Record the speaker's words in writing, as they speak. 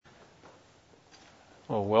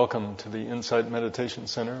Well, welcome to the Insight Meditation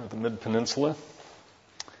Center of the Mid-Peninsula.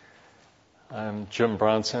 I'm Jim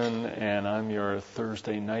Bronson, and I'm your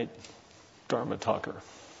Thursday night Dharma talker.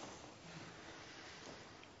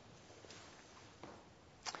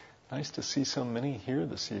 Nice to see so many here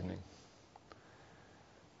this evening.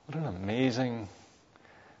 What an amazing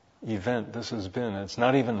event this has been. It's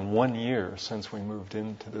not even 1 year since we moved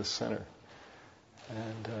into this center.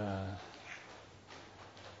 And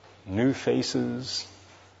new faces,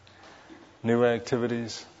 new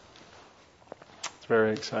activities. It's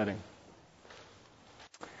very exciting.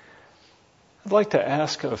 I'd like to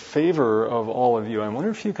ask a favor of all of you. I wonder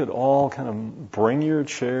if you could all kind of bring your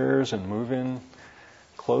chairs and move in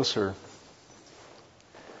closer.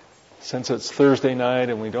 Since it's Thursday night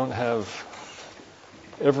and we don't have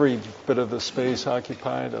every bit of the space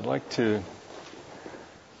occupied, I'd like to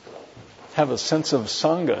have a sense of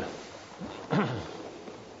Sangha.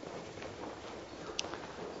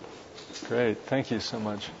 Great, thank you so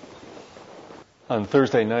much. On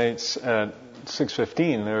Thursday nights at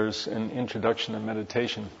 6:15, there's an introduction to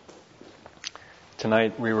meditation.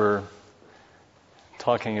 Tonight we were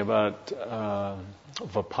talking about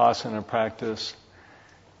Vipassana practice,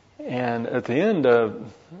 and at the end,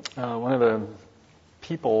 one of the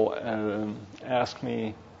people asked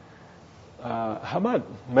me, "How about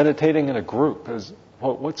meditating in a group?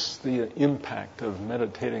 What's the impact of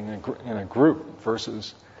meditating in a group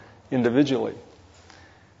versus individually?"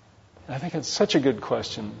 I think it's such a good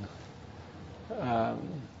question.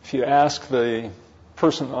 If you ask the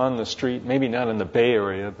person on the street, maybe not in the Bay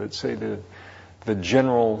Area, but say the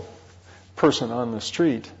general person on the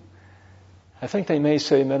street, I think they may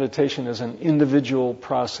say meditation is an individual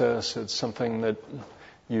process. It's something that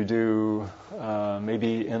you do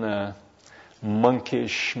maybe in a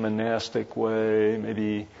monkish, monastic way,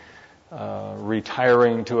 maybe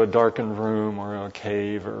retiring to a darkened room or a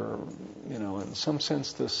cave, or in some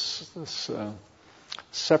sense this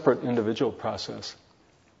separate individual process.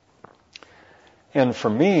 And for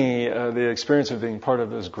me, the experience of being part of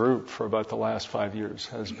this group for about the last 5 years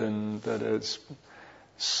has been that it's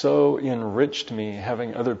so enriched me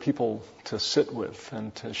having other people to sit with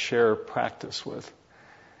and to share practice with.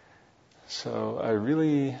 So I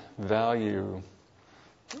really value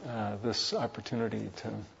this opportunity to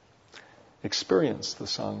experience the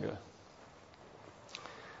Sangha.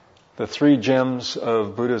 The three gems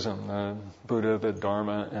of Buddhism, the Buddha, the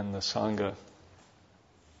Dharma, and the Sangha.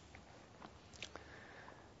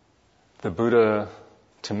 The Buddha,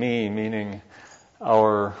 to me, meaning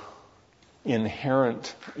our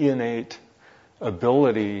inherent, innate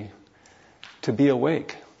ability to be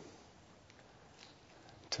awake,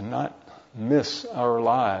 to not miss our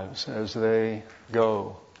lives as they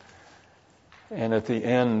go, and at the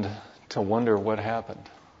end to wonder what happened,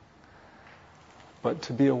 but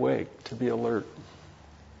to be awake, to be alert.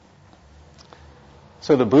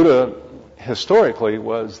 So the Buddha historically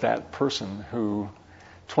was that person who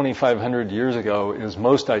 2,500 years ago is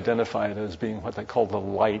most identified as being what they call the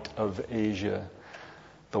light of Asia,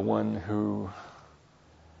 the one who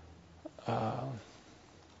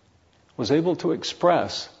was able to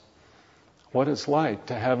express what it's like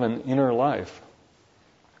to have an inner life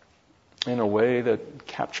in a way that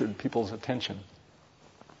captured people's attention.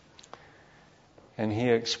 And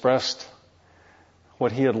he expressed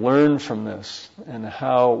what he had learned from this and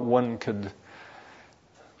how one could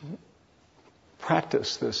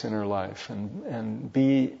practice this inner life and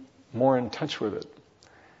be more in touch with it.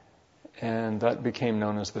 And that became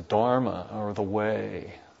known as the Dharma, or the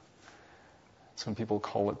way. Some people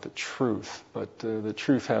call it the truth, but the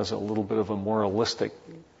truth has a little bit of a moralistic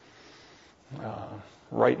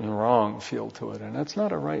right and wrong feel to it. And it's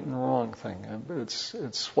not a right and wrong thing.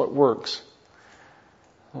 It's what works.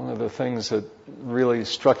 One of the things that really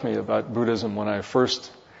struck me about Buddhism when I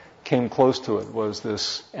first came close to it was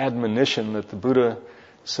this admonition that the Buddha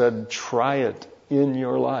said, try it in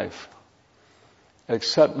your life.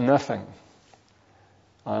 Accept nothing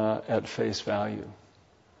at face value.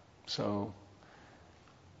 So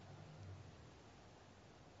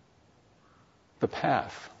the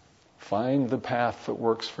path. Find the path that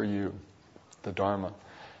works for you, the Dharma.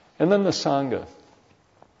 And then the Sangha.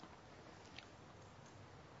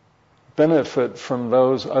 Benefit from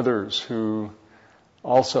those others who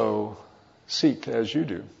also seek as you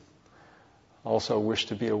do, also wish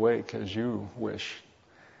to be awake as you wish,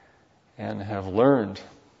 and have learned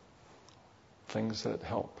things that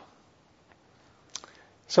help.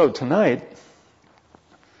 So tonight,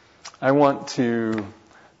 I want to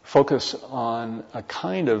focus on a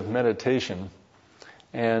kind of meditation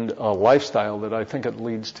and a lifestyle that I think it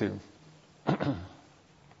leads to.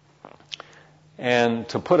 And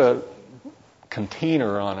to put a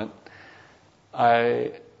container on it,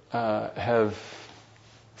 I have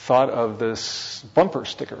thought of this bumper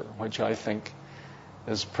sticker, which I think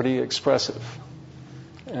is pretty expressive.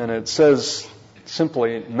 And it says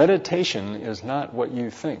simply, meditation is not what you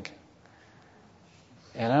think.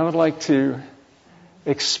 And I would like to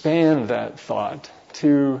expand that thought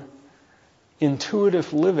to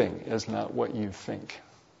intuitive living is not what you think.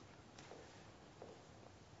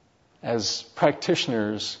 As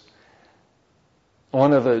practitioners,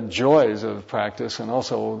 one of the joys of practice and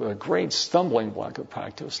also the great stumbling block of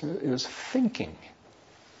practice is thinking.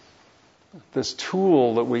 This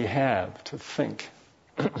tool that we have to think,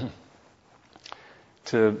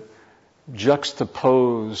 to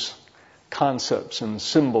juxtapose concepts and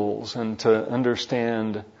symbols and to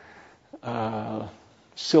understand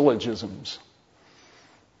syllogisms.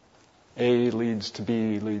 A leads to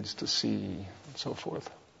B leads to C, and so forth.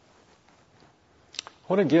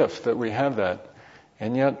 What a gift that we have that.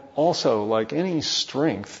 And yet also, like any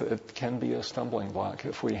strength, it can be a stumbling block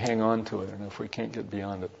if we hang on to it and if we can't get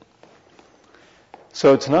beyond it.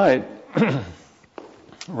 So tonight,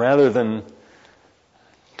 rather than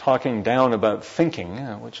talking down about thinking,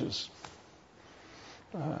 which is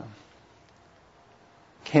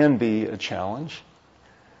can be a challenge,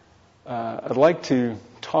 I'd like to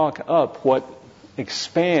talk up what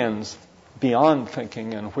expands beyond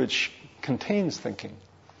thinking and which contains thinking.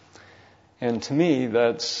 And to me,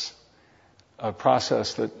 that's a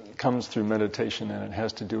process that comes through meditation, and it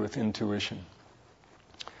has to do with intuition.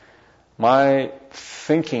 My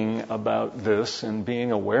thinking about this and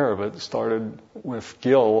being aware of it started with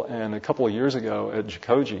Gil, and a couple of years ago at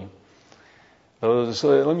Jikoji.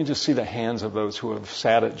 Let me just see the hands of those who have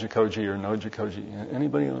sat at Jikoji or know Jikoji.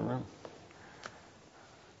 Anybody in the room?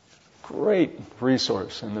 Great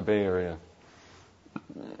resource in the Bay Area.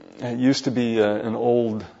 It used to be an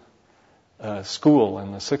old school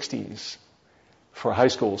in the 60s for high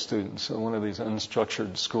school students, one of these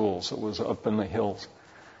unstructured schools that was up in the hills.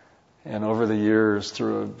 And over the years,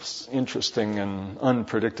 through an interesting and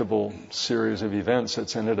unpredictable series of events,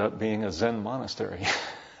 it's ended up being a Zen monastery.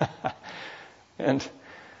 And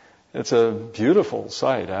it's a beautiful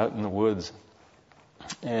site out in the woods.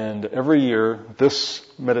 And every year, this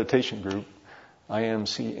meditation group,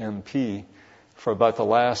 IMCMP, for about the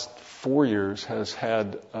last 4 years has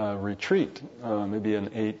had a retreat, maybe an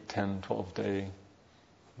 8, 10, 12 day,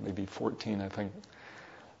 maybe 14, I think,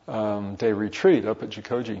 day retreat up at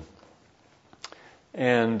Jikoji.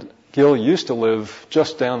 And Gil used to live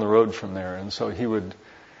just down the road from there, and so he would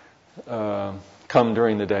come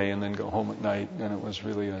during the day and then go home at night, and it was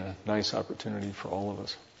really a nice opportunity for all of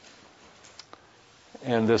us.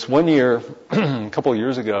 And this one year, a couple of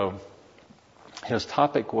years ago, his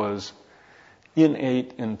topic was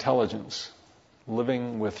innate intelligence,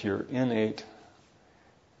 living with your innate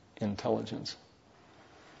intelligence.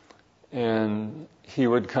 And he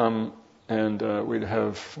would come and we'd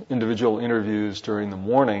have individual interviews during the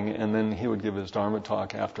morning, and then he would give his Dharma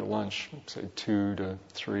talk after lunch, say 2 to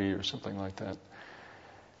 3 or something like that.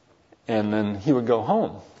 And then he would go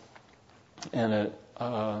home. And it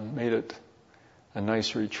made it a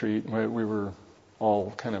nice retreat. We were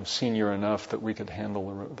all kind of senior enough that we could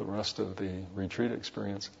handle the rest of the retreat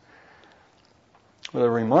experience. But a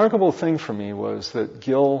remarkable thing for me was that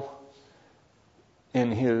Gil,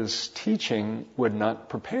 in his teaching, would not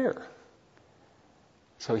prepare.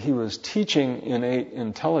 So he was teaching innate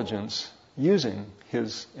intelligence using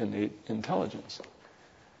his innate intelligence.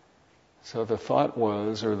 So the thought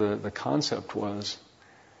was, or the concept was,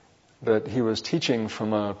 that he was teaching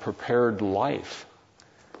from a prepared life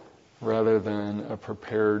rather than a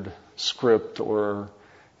prepared script or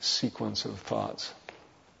sequence of thoughts.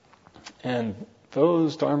 And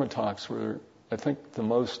those Dharma talks were, I think, the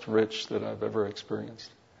most rich that I've ever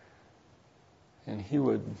experienced. And he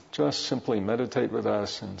would just simply meditate with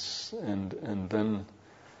us and then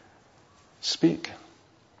speak.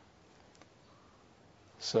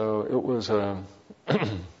 So it was an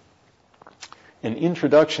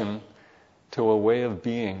introduction to a way of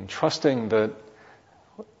being, trusting that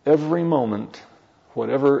every moment,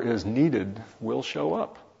 whatever is needed will show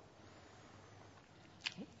up.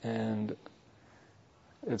 And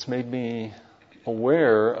it's made me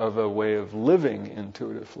aware of a way of living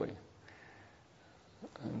intuitively.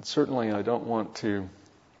 And certainly I don't want to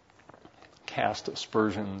cast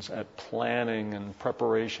aspersions at planning and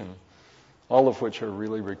preparation, all of which are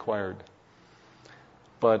really required.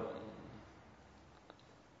 But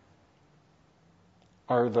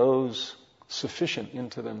are those sufficient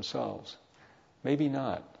into themselves? Maybe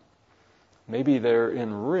not. Maybe they're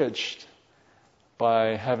enriched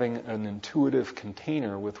by having an intuitive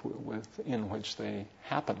container within which they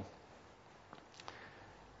happen.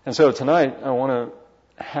 And so tonight I want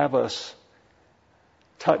to have us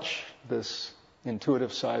touch this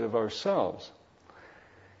intuitive side of ourselves.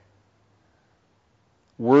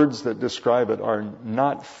 Words that describe it are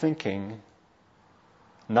not thinking,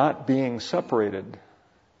 not being separated,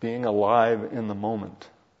 being alive in the moment,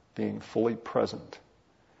 being fully present,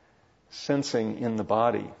 sensing in the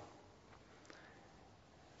body.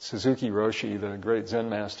 Suzuki Roshi, the great Zen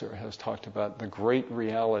master, has talked about the great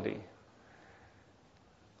reality,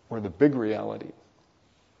 or the big reality,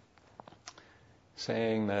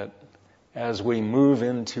 saying that as we move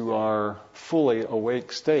into our fully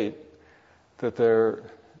awake state, that there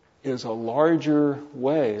is a larger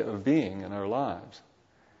way of being in our lives.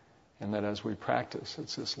 And that as we practice,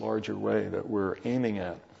 it's this larger way that we're aiming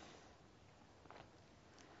at.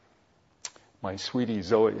 My sweetie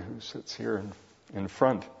Zoe, who sits here in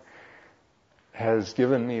front, has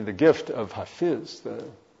given me the gift of Hafiz,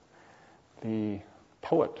 the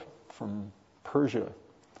poet from Persia,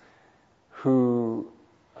 who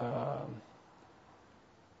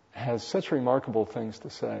has such remarkable things to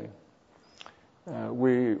say.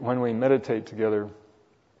 When we meditate together,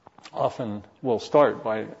 often we'll start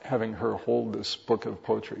by having her hold this book of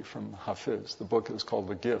poetry from Hafiz. The book is called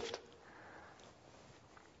The Gift.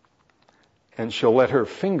 And she'll let her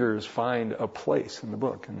fingers find a place in the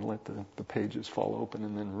book and let the pages fall open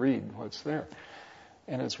and then read what's there.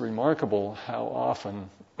 And it's remarkable how often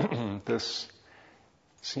this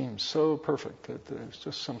seems so perfect that there's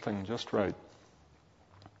just something just right.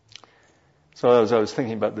 So as I was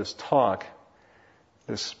thinking about this talk,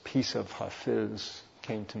 this piece of Hafiz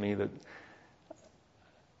came to me that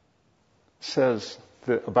says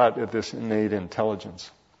about this innate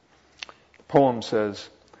intelligence. The poem says,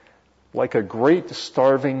 "Like a great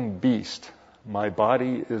starving beast, my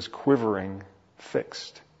body is quivering,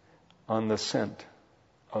 fixed on the scent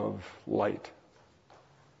of light."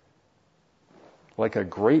 Like a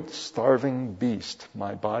great starving beast,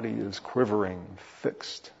 my body is quivering,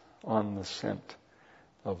 fixed on the scent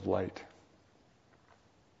of light.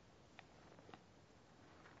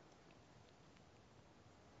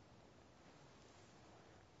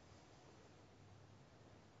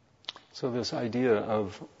 So this idea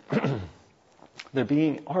of there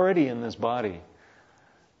being already in this body,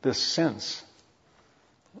 this sense,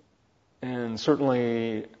 and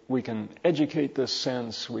certainly we can educate this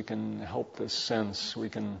sense, we can help this sense, we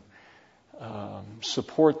can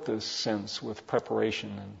support this sense with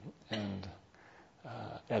preparation and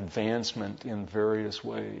advancement in various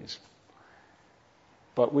ways.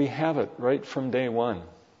 But we have it right from day one.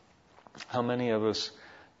 How many of us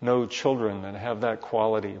know children that have that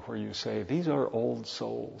quality where you say, these are old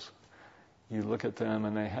souls. You look at them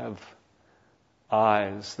and they have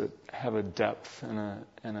eyes that have a depth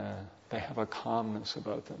and they have a calmness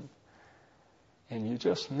about them. And you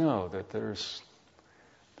just know that there's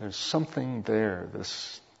something there,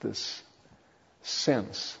 this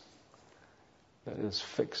sense that is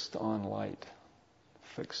fixed on light,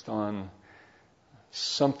 fixed on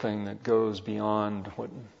something that goes beyond what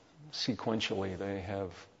sequentially they have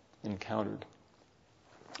encountered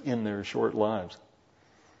in their short lives.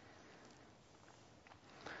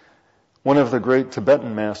 One of the great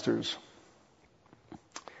Tibetan masters,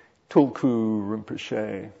 Tulku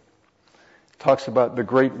Rinpoche, talks about the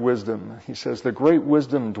great wisdom. He says, the great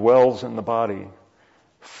wisdom dwells in the body,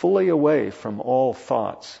 fully away from all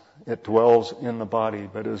thoughts. It dwells in the body,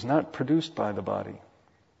 but is not produced by the body.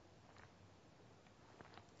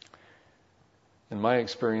 In my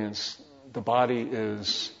experience, the body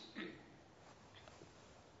is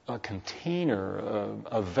a container,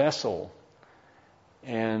 a vessel,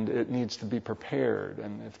 and it needs to be prepared.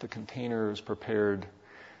 And if the container is prepared,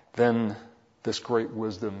 then this great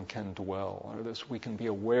wisdom can dwell, or we can be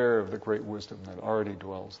aware of the great wisdom that already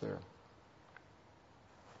dwells there.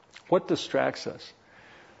 What distracts us?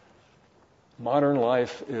 Modern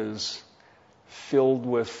life is filled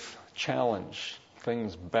with challenge,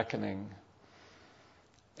 things beckoning.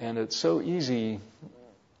 And it's so easy,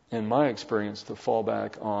 in my experience, to fall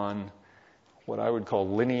back on what I would call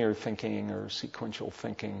linear thinking or sequential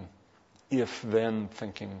thinking, if-then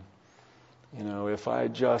thinking. You know, if I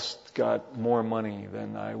just got more money,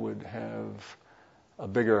 then I would have a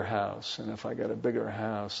bigger house. And if I got a bigger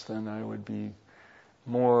house, then I would be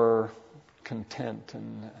more content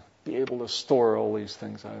and be able to store all these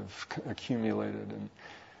things I've accumulated. And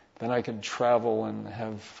then I could travel and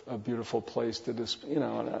have a beautiful place to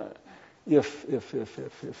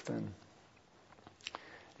if then.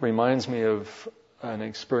 Reminds me of an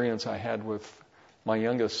experience I had with my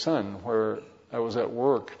youngest son where I was at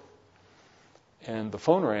work, and the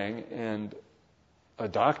phone rang, and a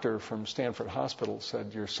doctor from Stanford Hospital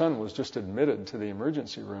said, "Your son was just admitted to the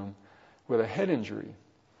emergency room with a head injury.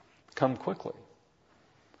 Come quickly."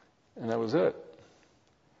 And that was it.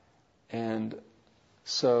 And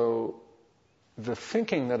so the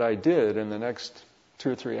thinking that I did in the next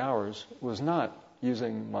 2 or 3 hours was not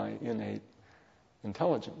using my innate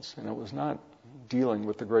intelligence, and it was not dealing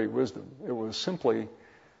with the great wisdom. It was simply,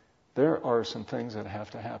 there are some things that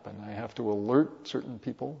have to happen. I have to alert certain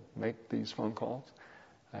people, make these phone calls.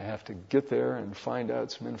 I have to get there and find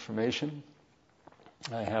out some information.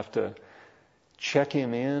 I have to check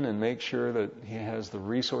him in and make sure that he has the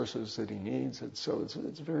resources that he needs. It's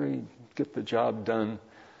very get the job done,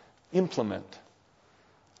 implement.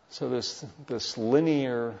 So this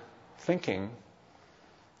linear thinking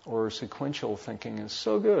or sequential thinking is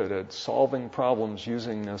so good at solving problems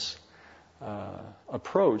using this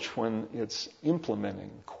approach when it's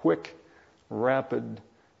implementing. Quick, rapid,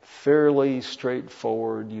 fairly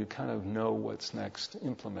straightforward. You kind of know what's next,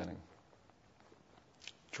 implementing.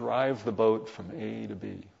 Drive the boat from A to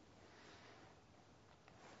B.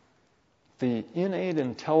 The innate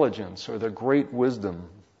intelligence or the great wisdom,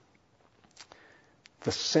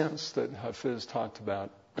 the sense that Hafiz talked about,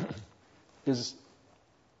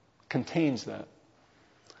 contains that.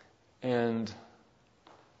 And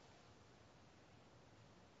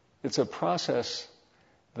it's a process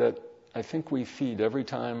that I think we feed every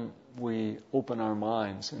time we open our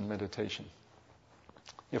minds in meditation.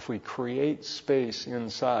 If we create space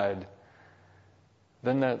inside,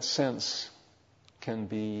 then that sense can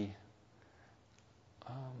be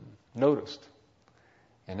noticed.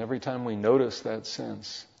 And every time we notice that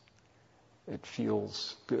sense, it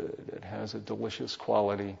feels good. It has a delicious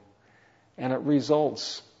quality. And it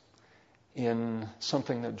results in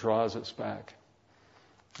something that draws us back.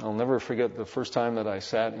 I'll never forget the first time that I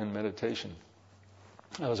sat in meditation.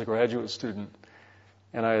 I was a graduate student,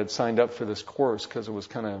 and I had signed up for this course because it was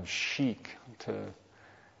kind of chic to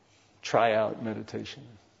try out meditation.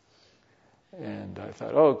 And I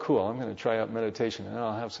thought, oh, cool, I'm going to try out meditation, and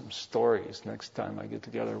I'll have some stories next time I get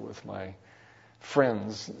together with my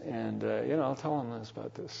friends, and I'll tell them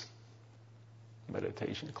about this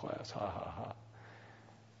meditation class, ha ha ha.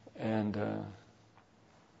 And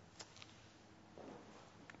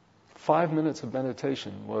 5 minutes of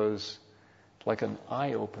meditation was like an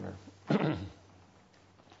eye-opener.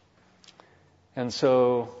 And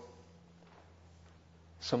so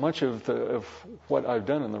much of what I've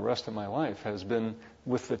done in the rest of my life has been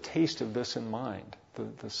with the taste of this in mind,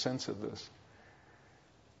 the sense of this.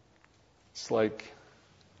 It's like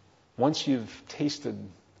once you've tasted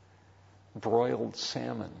broiled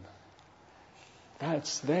salmon,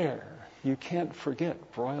 that's there. You can't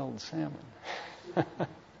forget broiled salmon.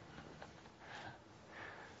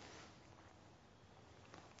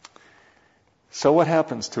 So what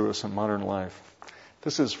happens to us in modern life?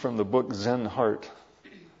 This is from the book Zen Heart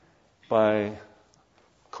by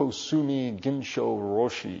Kosumi Ginsho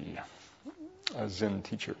Roshi, a Zen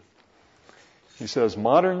teacher. He says,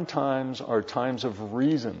 modern times are times of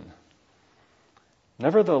reason.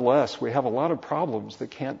 Nevertheless, we have a lot of problems that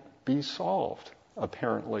can't be solved,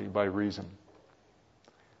 apparently, by reason.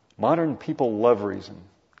 Modern people love reason.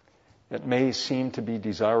 It may seem to be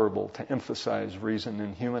desirable to emphasize reason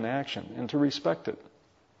in human action and to respect it.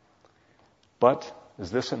 But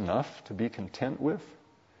is this enough to be content with?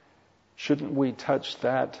 Shouldn't we touch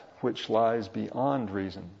that which lies beyond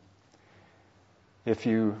reason? If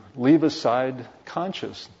you leave aside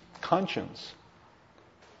conscience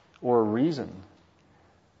or reason,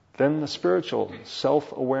 then the spiritual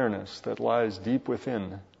self-awareness that lies deep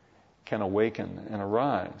within can awaken and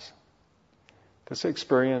arise. This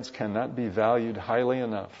experience cannot be valued highly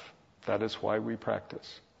enough. That is why we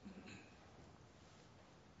practice.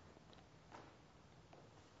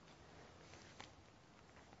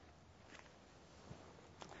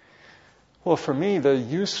 Well, for me, the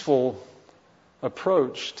useful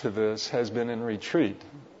approach to this has been in retreat.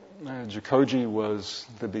 Jikoji was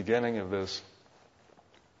the beginning of this.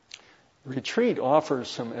 Retreat offers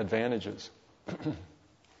some advantages.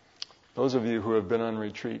 Those of you who have been on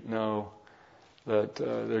retreat know that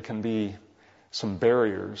there can be some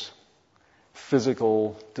barriers,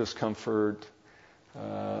 physical discomfort,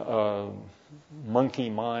 a monkey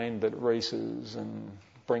mind that races and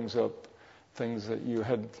brings up things that you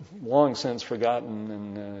had long since forgotten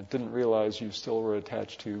and didn't realize you still were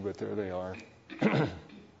attached to, but there they are.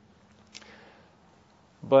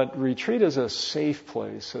 But retreat is a safe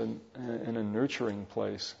place and a nurturing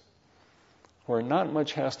place where not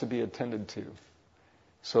much has to be attended to.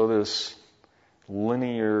 So this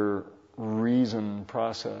linear reason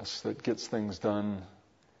process that gets things done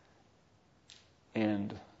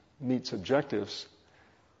and meets objectives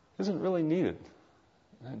isn't really needed.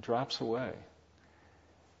 It drops away.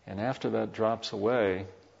 And after that drops away,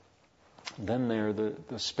 then there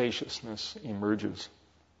the spaciousness emerges.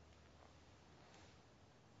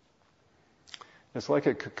 It's like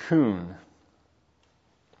a cocoon.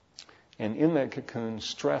 And in that cocoon,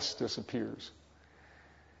 stress disappears.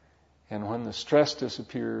 And when the stress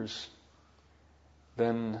disappears,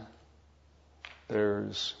 then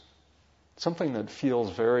there's something that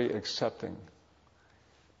feels very accepting.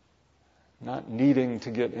 Not needing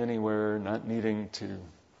to get anywhere, not needing to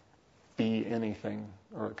be anything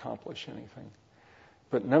or accomplish anything.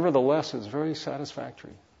 But nevertheless, it's very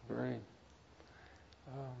satisfactory, very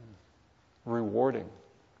rewarding.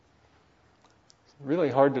 It's really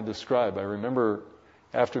hard to describe. I remember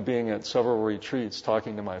after being at several retreats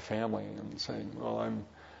talking to my family and saying, well, I'm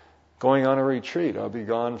going on a retreat. I'll be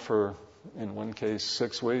gone for, in one case,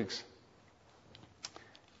 6 weeks.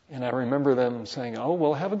 And I remember them saying, oh,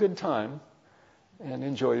 well, have a good time and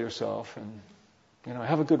enjoy yourself and,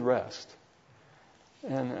 have a good rest.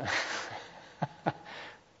 And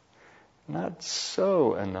not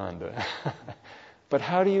so, Ananda. But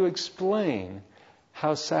how do you explain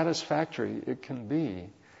how satisfactory it can be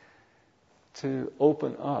to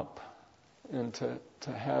open up and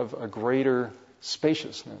to have a greater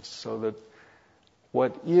spaciousness so that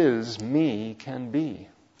what is me can be?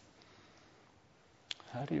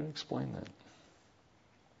 How do you explain that?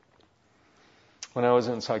 When I was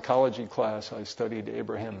in psychology class, I studied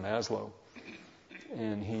Abraham Maslow,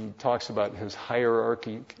 and he talks about his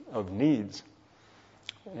hierarchy of needs.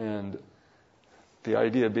 And the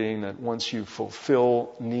idea being that once you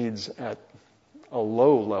fulfill needs at a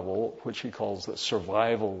low level, which he calls the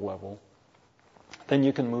survival level, then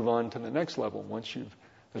you can move on to the next level. Once you've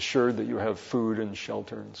assured that you have food and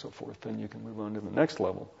shelter and so forth, then you can move on to the next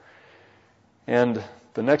level. And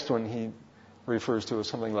the next one he refers to as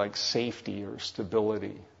something like safety or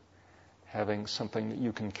stability, having something that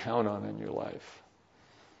you can count on in your life,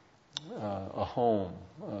 a home,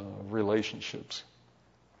 relationships.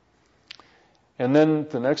 And then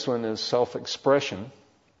the next one is self-expression,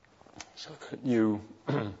 so that you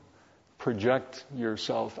project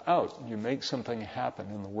yourself out. You make something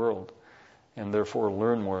happen in the world, and therefore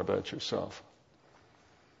learn more about yourself.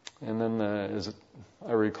 And then, as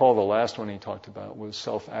I recall, the last one he talked about was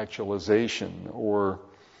self-actualization, or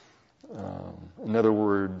other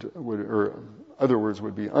words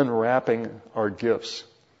would be unwrapping our gifts,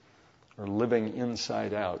 or living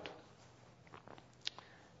inside out.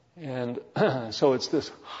 And so it's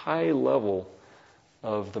this high level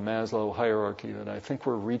of the Maslow hierarchy that I think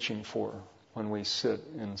we're reaching for when we sit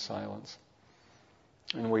in silence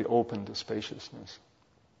and we open to spaciousness.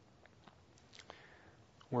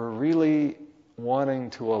 We're really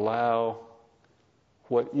wanting to allow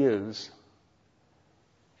what is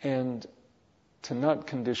and to not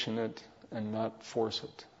condition it and not force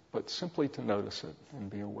it, but simply to notice it and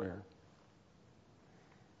be aware.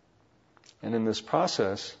 And in this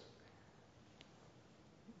process,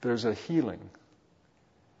 there's a healing.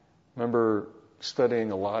 Remember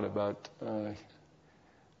studying a lot about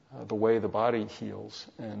the way the body heals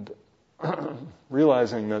and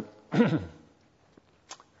realizing that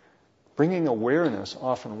bringing awareness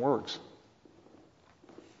often works.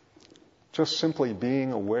 Just simply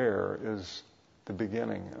being aware is the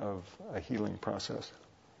beginning of a healing process.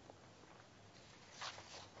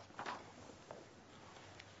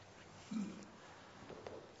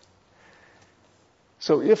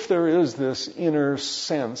 So if there is this inner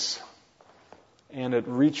sense and it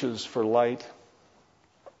reaches for light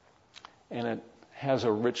and it has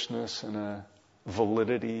a richness and a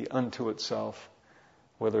validity unto itself,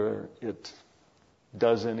 whether it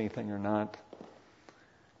does anything or not,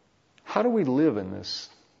 how do we live in this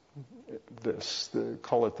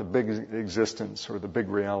call it the big existence or the big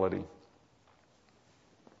reality?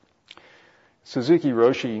 Suzuki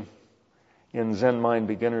Roshi in Zen Mind,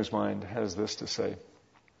 Beginner's Mind has this to say: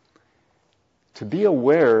 to be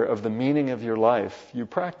aware of the meaning of your life, you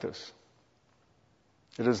practice.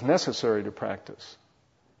 It is necessary to practice.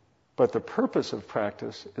 But the purpose of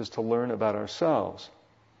practice is to learn about ourselves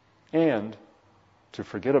and to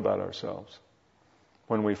forget about ourselves.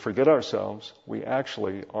 When we forget ourselves, we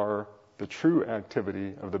actually are the true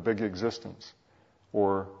activity of the big existence,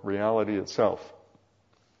 or reality itself.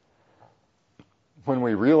 When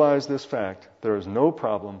we realize this fact, there is no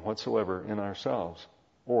problem whatsoever in ourselves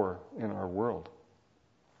or in our world.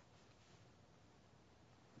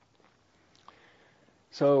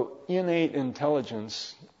 So innate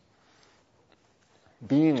intelligence,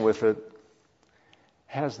 being with it,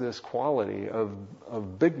 has this quality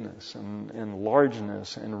of bigness and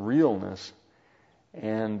largeness and realness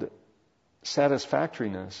and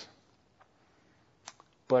satisfactoriness.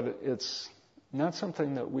 But it's not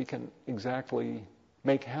something that we can exactly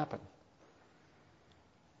make happen.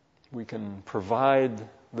 We can provide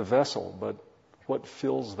the vessel, but what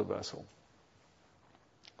fills the vessel?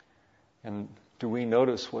 And do we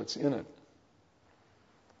notice what's in it?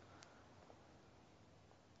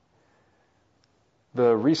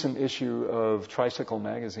 The recent issue of Tricycle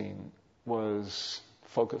magazine was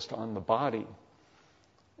focused on the body.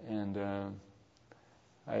 And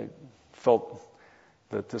I felt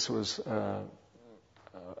that this was a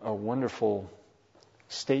wonderful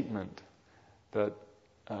statement that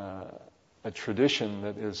a tradition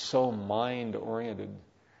that is so mind-oriented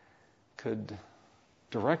could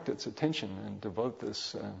direct its attention and devote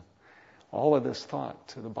this all of this thought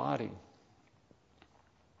to the body.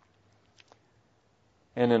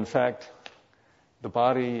 And in fact, the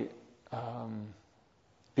body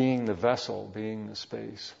being the vessel, being the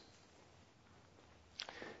space.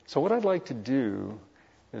 So what I'd like to do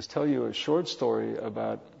is tell you a short story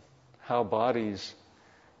about how bodies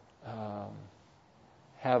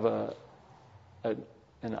have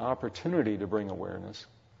an opportunity to bring awareness,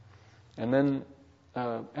 and then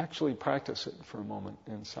actually practice it for a moment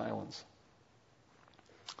in silence.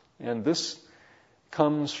 And this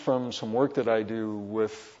comes from some work that I do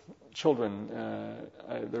with children.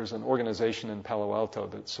 There's an organization in Palo Alto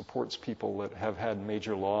that supports people that have had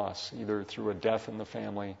major loss, either through a death in the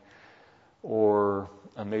family or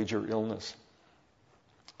a major illness.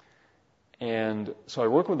 And so I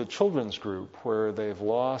work with a children's group where they've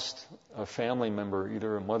lost a family member,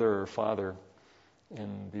 either a mother or father,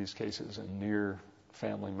 in these cases, a near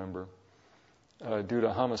family member, due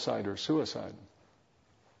to homicide or suicide.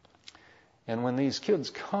 And when these kids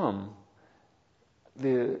come,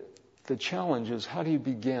 the challenge is, how do you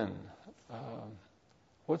begin?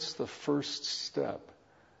 What's the first step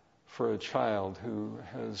for a child who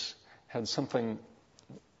has had something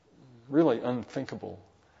really unthinkable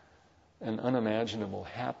and unimaginable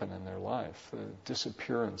happen in their life, the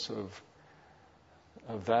disappearance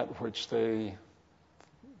of that which they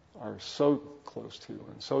are so close to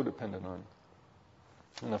and so dependent on?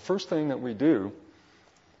 And the first thing that we do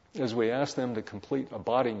is we ask them to complete a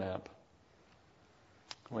body map.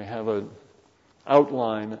 We have an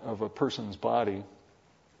outline of a person's body,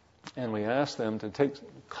 and we ask them to take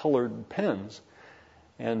colored pens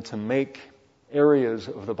and to make areas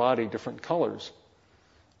of the body different colors,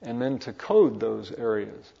 and then to code those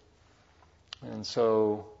areas. And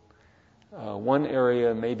so one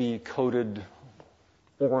area may be coded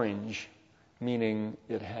orange, meaning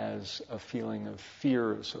it has a feeling of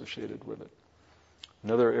fear associated with it.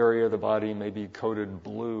 Another area of the body may be coded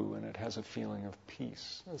blue, and it has a feeling of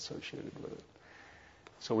peace associated with it.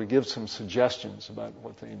 So we give some suggestions about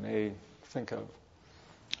what they may think of.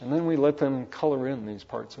 And then we let them color in these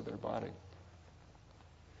parts of their body.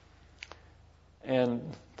 And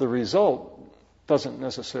the result doesn't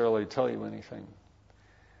necessarily tell you anything.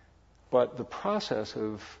 But the process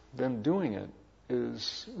of them doing it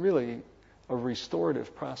is really a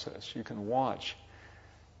restorative process. You can watch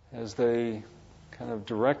as they kind of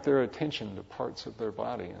direct their attention to parts of their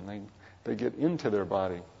body, and they get into their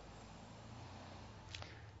body.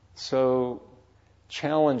 So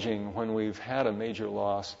challenging when we've had a major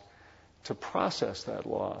loss to process that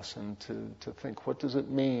loss and to think, what does it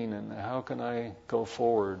mean, and how can I go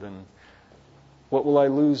forward, and what will I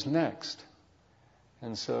lose next?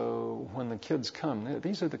 And so when the kids come,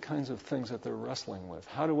 these are the kinds of things that they're wrestling with.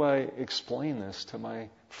 How do I explain this to my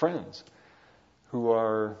friends who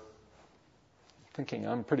are thinking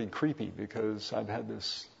I'm pretty creepy because I've had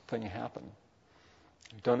this thing happen?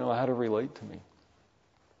 Don't know how to relate to me.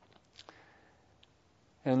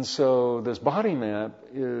 And so this body map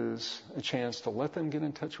is a chance to let them get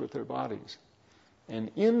in touch with their bodies.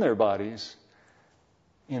 And in their bodies,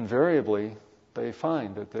 invariably, they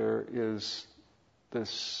find that there is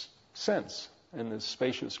this sense and this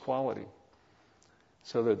spacious quality,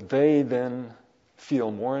 so that they then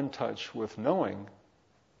feel more in touch with knowing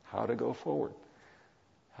how to go forward,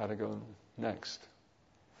 how to go next.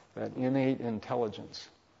 That innate intelligence,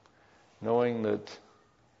 knowing that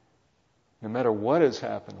no matter what has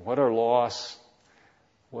happened, what our loss,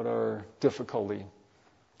 what our difficulty,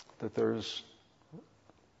 that there's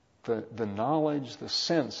the knowledge, the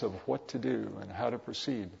sense of what to do and how to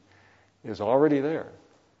proceed is already there.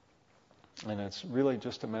 And it's really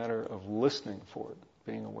just a matter of listening for it,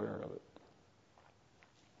 being aware of it.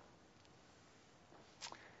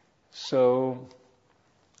 So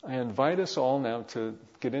I invite us all now to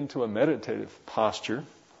get into a meditative posture.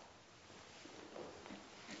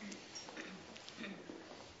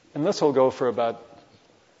 And this will go for about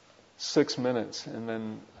 6 minutes, and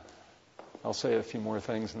then I'll say a few more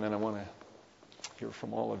things, and then I want to hear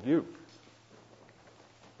from all of you.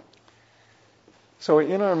 So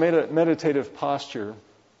in our meditative posture,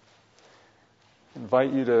 I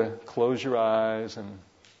invite you to close your eyes and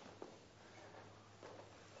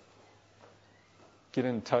get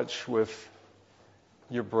in touch with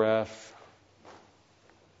your breath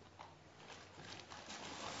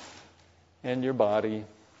and your body.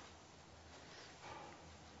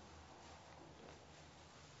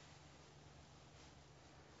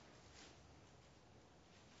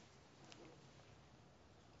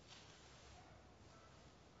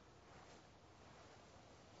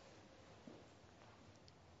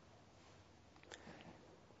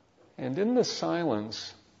 And in the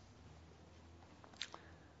silence,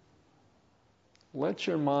 let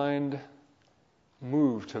your mind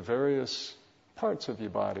move to various parts of your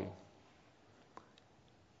body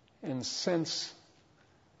and sense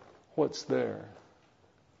what's there.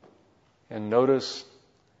 And notice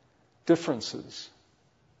differences.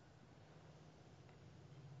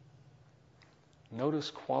 Notice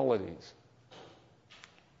qualities.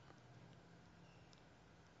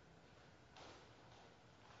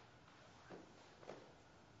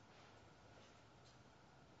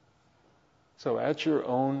 So at your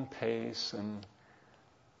own pace and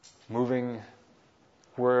moving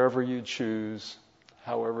wherever you choose,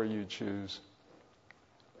 however you choose,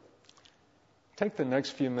 take the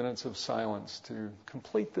next few minutes of silence to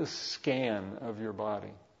complete this scan of your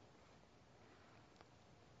body.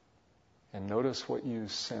 And notice what you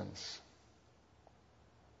sense.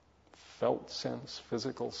 Felt sense,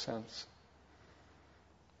 physical sense,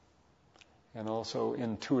 and also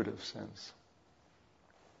intuitive sense.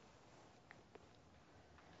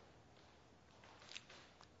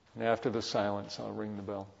 And after the silence, I'll ring the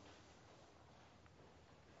bell.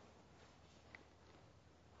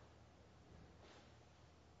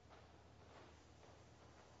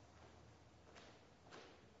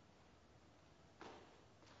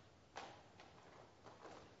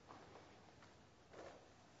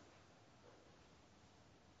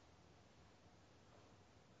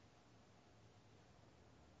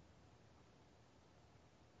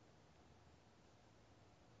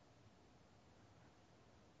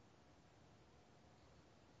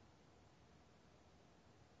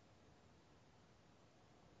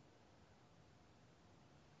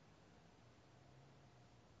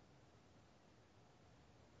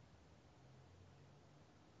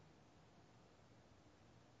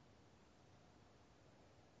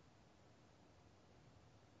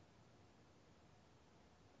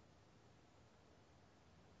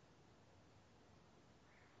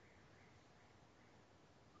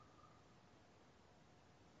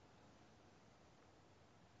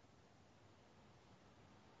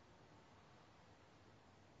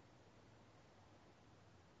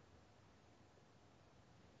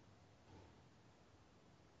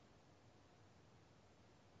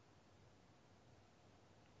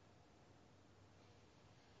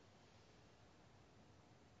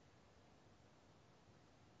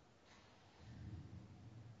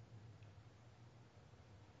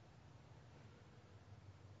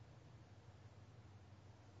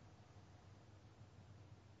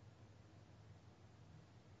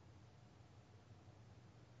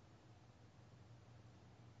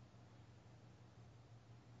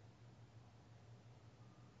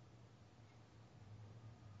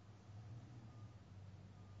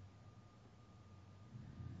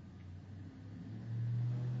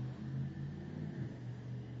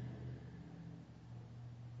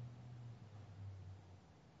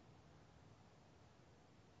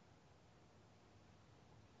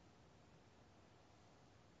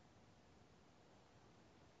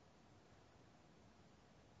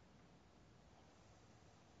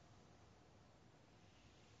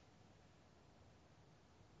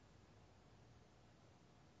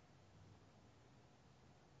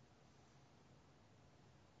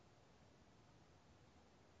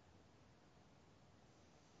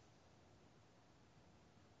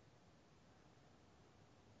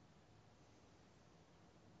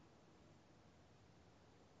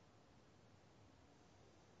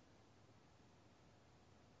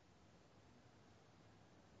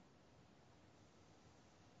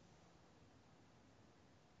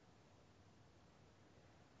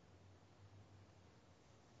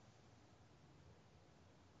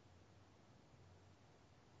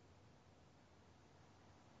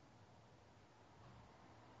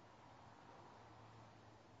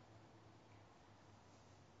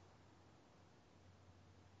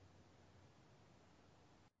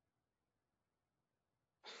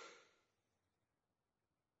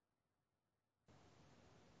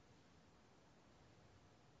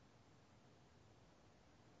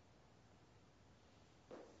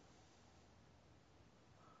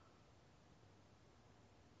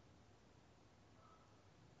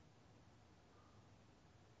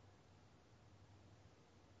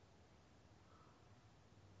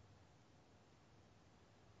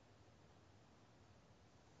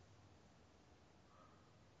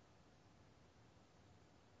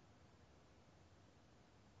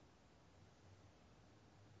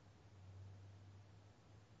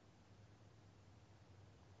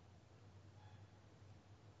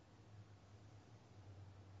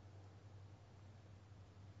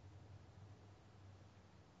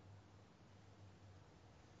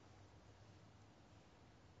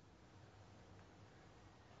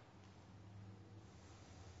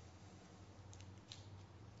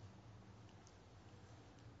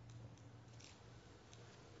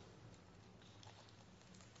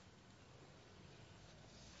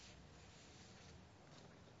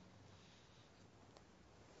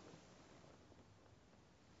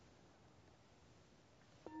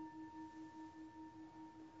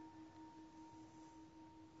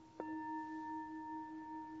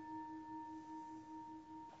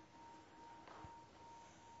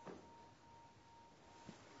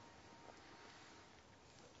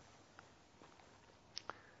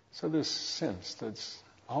 So this sense that's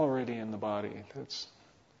already in the body, that's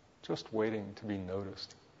just waiting to be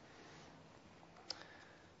noticed.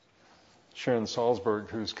 Sharon Salzberg,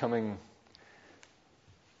 who's coming,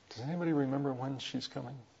 does anybody remember when she's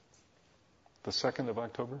coming? The 2nd of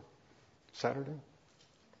October? Saturday?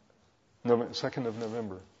 No, 2nd of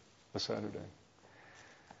November, a Saturday.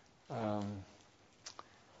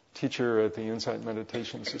 Teacher at the Insight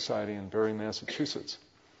Meditation Society in Barre, Massachusetts.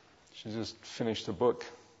 She just finished a book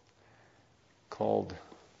called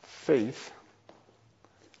Faith.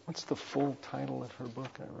 What's the full title of her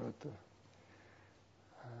book? I wrote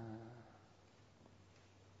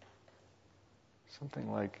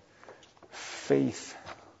something like Faith.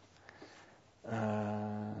 Where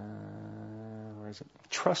is it?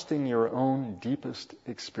 Trusting Your Own Deepest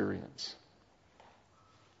Experience.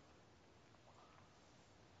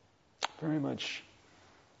 Very much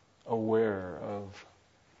aware of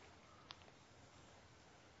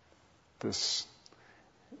this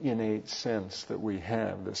innate sense that we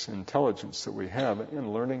have, this intelligence that we have,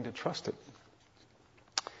 and learning to trust it.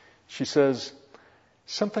 She says,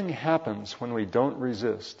 something happens when we don't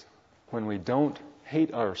resist, when we don't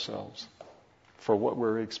hate ourselves for what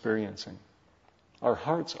we're experiencing. Our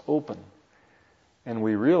hearts open, and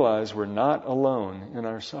we realize we're not alone in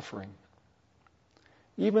our suffering.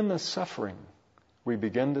 Even the suffering we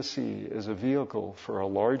begin to see as a vehicle for a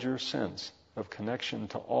larger sense of connection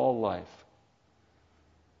to all life.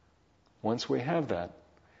 Once we have that,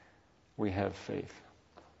 we have faith.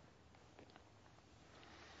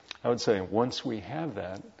 I would say once we have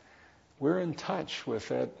that, we're in touch with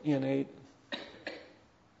that innate,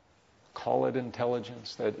 call it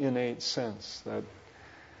intelligence, that innate sense, that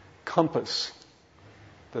compass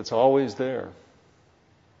that's always there.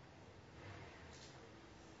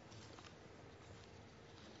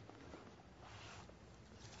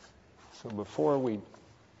 So before we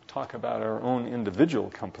talk about our own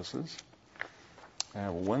individual compasses, I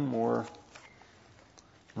have one more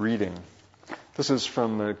reading. This is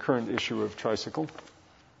from the current issue of Tricycle.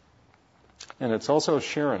 And it's also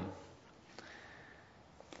Sharon.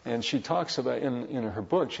 And she talks about, in her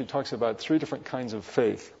book, she talks about 3 different kinds of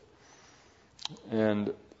faith.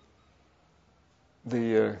 And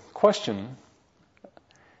the question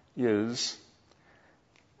is,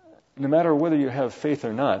 no matter whether you have faith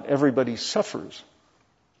or not, everybody suffers.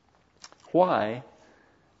 Why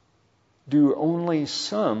do only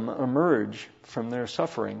some emerge from their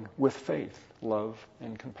suffering with faith, love,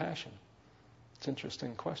 and compassion? It's an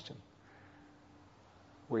interesting question.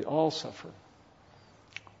 We all suffer.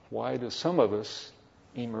 Why do some of us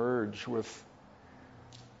emerge with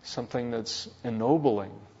something that's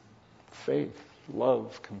ennobling? Faith,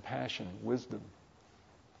 love, compassion, wisdom.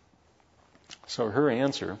 So her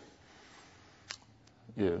answer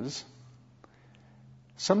is,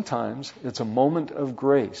 sometimes it's a moment of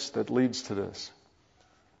grace that leads to this,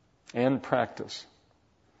 and practice.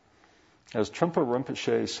 As Trungpa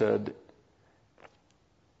Rinpoche said,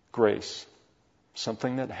 grace,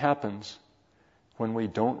 something that happens when we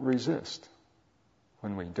don't resist,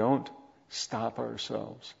 when we don't stop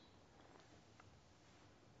ourselves.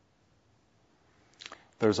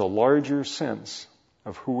 There's a larger sense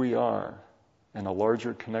of who we are and a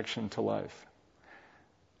larger connection to life.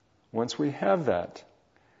 Once we have that,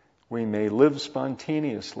 we may live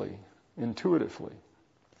spontaneously, intuitively.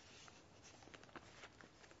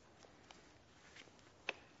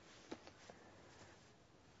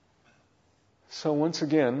 So once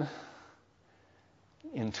again,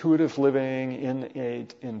 intuitive living,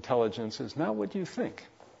 innate intelligence is not what you think.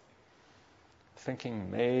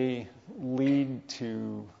 Thinking may lead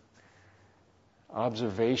to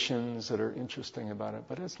observations that are interesting about it,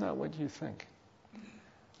 but it's not what you think.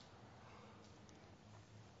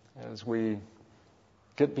 As we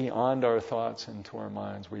get beyond our thoughts into our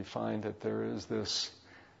minds, we find that there is this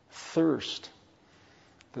thirst,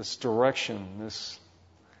 this direction, this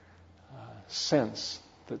sense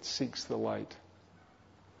that seeks the light.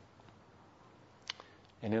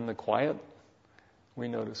 And in the quiet, we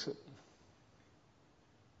notice it.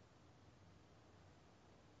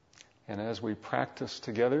 And as we practice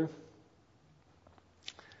together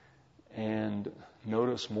and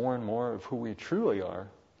notice more and more of who we truly are,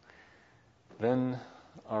 then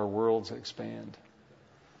our worlds expand.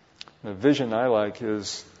 The vision I like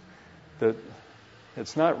is that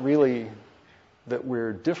it's not really that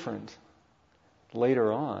we're different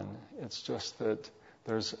later on. It's just that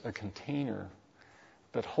there's a container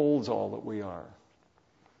that holds all that we are.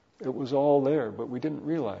 It was all there, but we didn't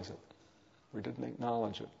realize it. We didn't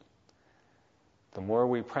acknowledge it. The more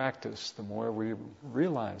we practice, the more we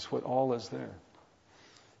realize what all is there.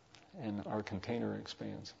 and our container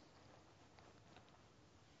expands.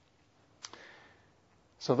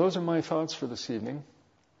 So those are my thoughts for this evening.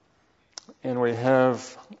 And we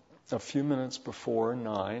have a few minutes before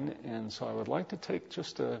 9, and so I would like to take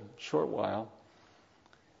just a short while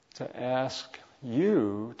to ask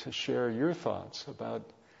you to share your thoughts about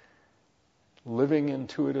living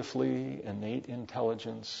intuitively, innate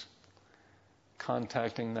intelligence,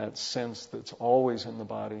 contacting that sense that's always in the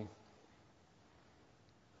body.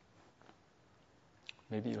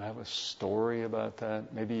 Maybe you have a story about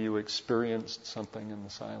that. Maybe you experienced something in the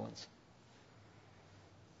silence.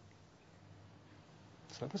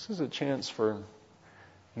 So this is a chance for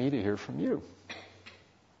me to hear from you.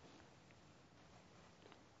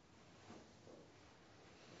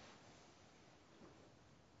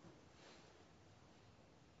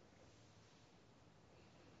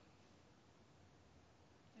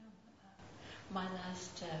 My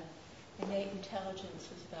last innate intelligence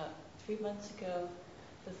was about 3 months ago.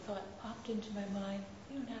 The thought popped into my mind,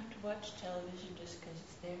 you don't have to watch television just because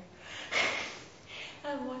it's there.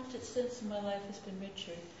 I haven't watched it since, and my life has been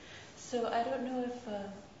richer. So I don't know if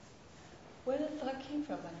where the thought came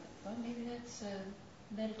from. I thought, well, maybe that's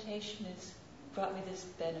meditation has brought me this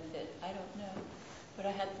benefit. I don't know. But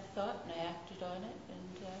I had the thought, and I acted on it,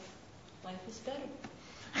 and life is better.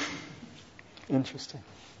 Interesting.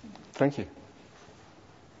 Thank you.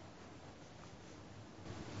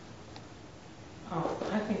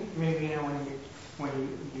 I think maybe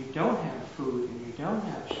when you don't have food and you don't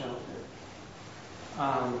have shelter,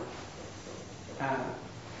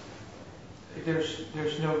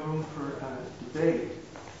 there's no room for debate.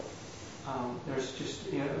 There's just a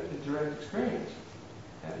direct experience.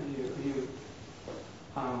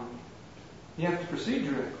 You have to proceed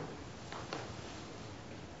directly.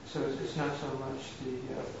 So it's not so much the.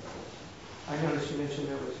 I noticed you mentioned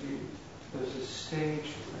there was a stage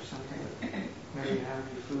or something. Maybe you have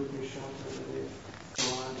your food and your shelter, and they go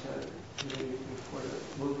on to maybe you can afford a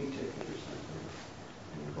movie ticket or something,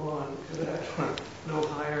 and you go on to that no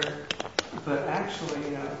higher. But actually,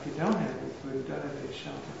 if you don't have any food, don't have any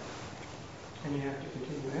shelter, and you have to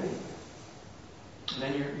continue anyway,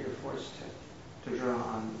 then you're forced to draw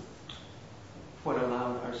on what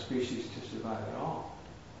allowed our species to survive at all.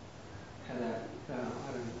 And that, I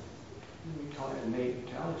don't know, we call it innate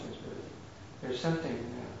intelligence, but there's something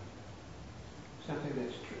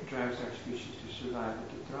that drives our species to survive and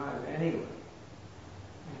to thrive anyway.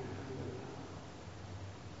 And,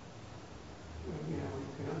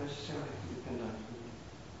 we don't necessarily have to depend on food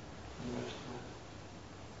for the rest of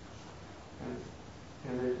that.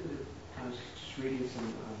 I was just reading some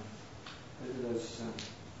those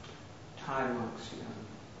Thai monks, the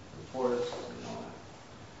forests and all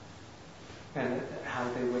that, and how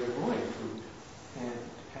they would avoid food. And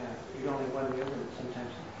you'd only one or the other,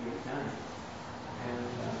 sometimes you eat none. And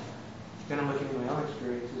then I'm looking at my own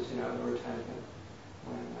experiences. There were times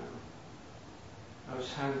when I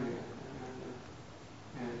was hungry,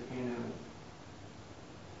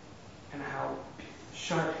 and how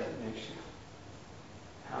sharp that makes you.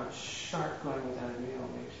 How sharp going without a meal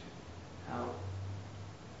makes you. How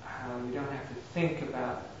you don't have to think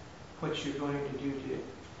about what you're going to do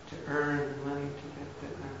to earn money to get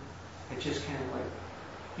that. It just kind of like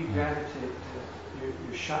you gravitate to.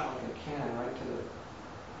 You're shot like a cannon right to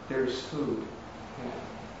there's food.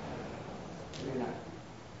 You're not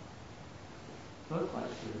look like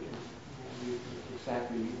food. You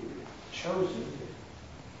exactly you're chosen. You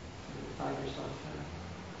find yourself there.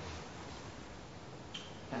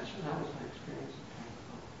 That was my experience of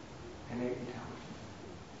innate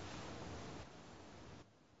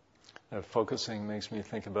intelligence. Focusing makes me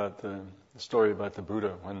think about the story about the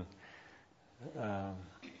Buddha when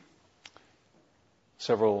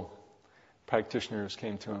several practitioners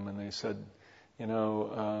came to him and they said,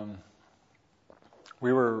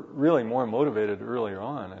 we were really more motivated earlier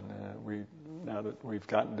on, and now that we've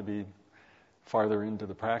gotten to be farther into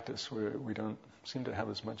the practice, we don't seem to have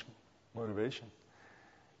as much motivation.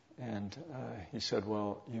 And he said,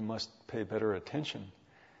 well, you must pay better attention.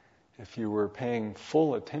 If you were paying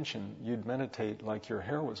full attention, you'd meditate like your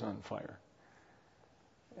hair was on fire.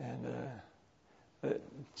 And it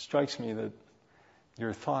strikes me that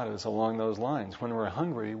your thought is along those lines. When we're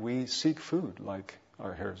hungry, we seek food like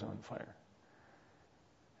our hair's on fire.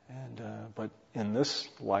 And but in this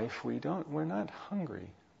life, we're not hungry.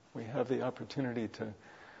 We have the opportunity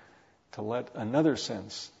to let another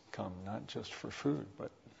sense come, not just for food,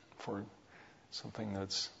 but for something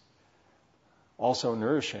that's also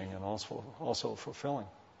nourishing and also fulfilling.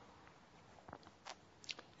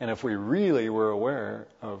 And if we really were aware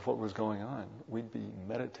of what was going on, we'd be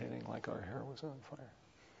meditating like our hair was on fire.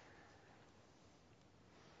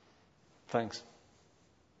 Thanks.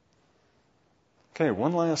 Okay,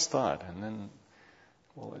 one last thought, and then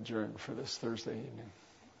we'll adjourn for this Thursday evening.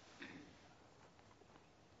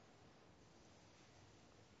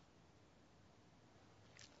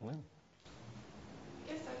 Lynn?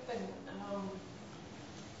 Yes, I've been, I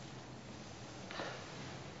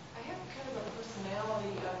have kind of a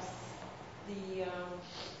personality of the,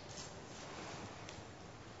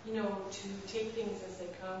 to take things as they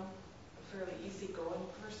come, a fairly easygoing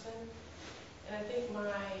person. And I think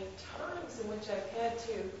my times in which I've had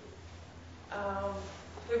to,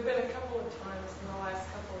 there have been a couple of times in the last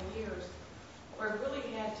couple of years where I've really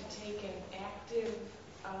had to take an active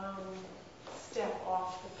step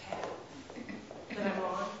off the path that I'm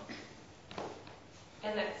on.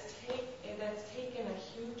 And that's taken a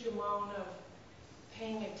huge amount of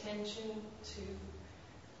paying attention to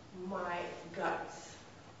my guts.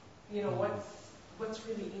 What's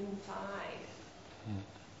really inside.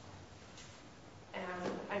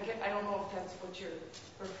 And I don't know if that's what you're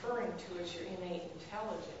referring to as your innate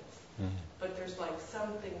intelligence, but there's like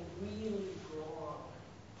something really wrong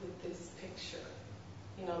with this picture,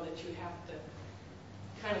 that you have to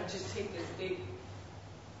kind of just take this big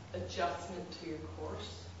adjustment to your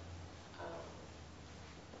course.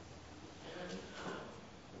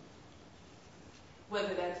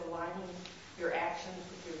 Whether that's aligning your actions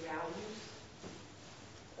with your values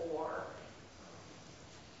or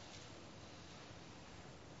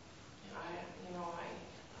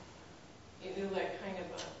you do like kind of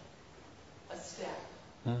a step,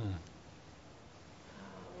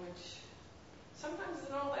 which sometimes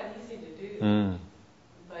isn't all that easy to do,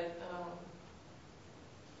 but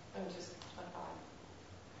I'm just a thought.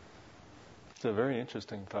 It's a very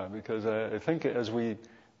interesting thought, because I think as we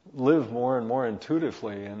live more and more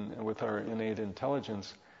intuitively and with our innate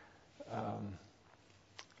intelligence,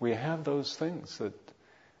 we have those things that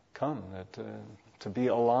come, that to be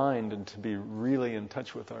aligned and to be really in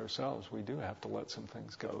touch with ourselves, we do have to let some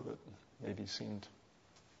things go that maybe seemed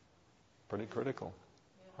pretty critical,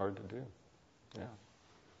 hard to do. Yeah.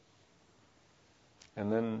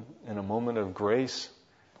 And then in a moment of grace,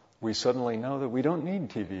 we suddenly know that we don't need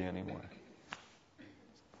TV anymore.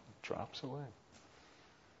 It drops away.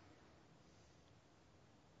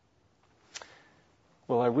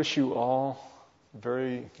 Well, I wish you all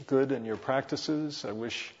very good in your practices. I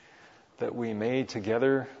wish that we may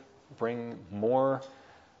together bring more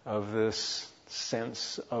of this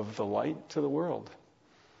sense of the light to the world,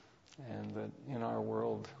 and that in our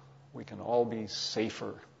world we can all be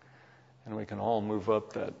safer and we can all move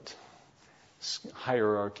up that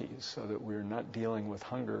hierarchy so that we're not dealing with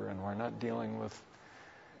hunger and we're not dealing with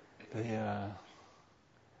the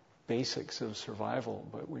basics of survival,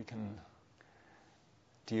 but we can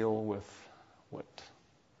deal with what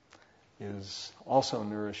is also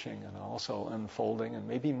nourishing and also unfolding and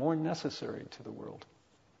maybe more necessary to the world,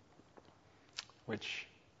 which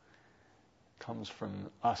comes from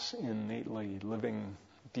us innately living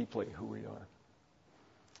deeply who we are.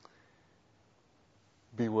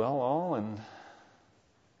 Be well all, and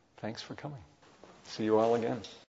thanks for coming. See you all again.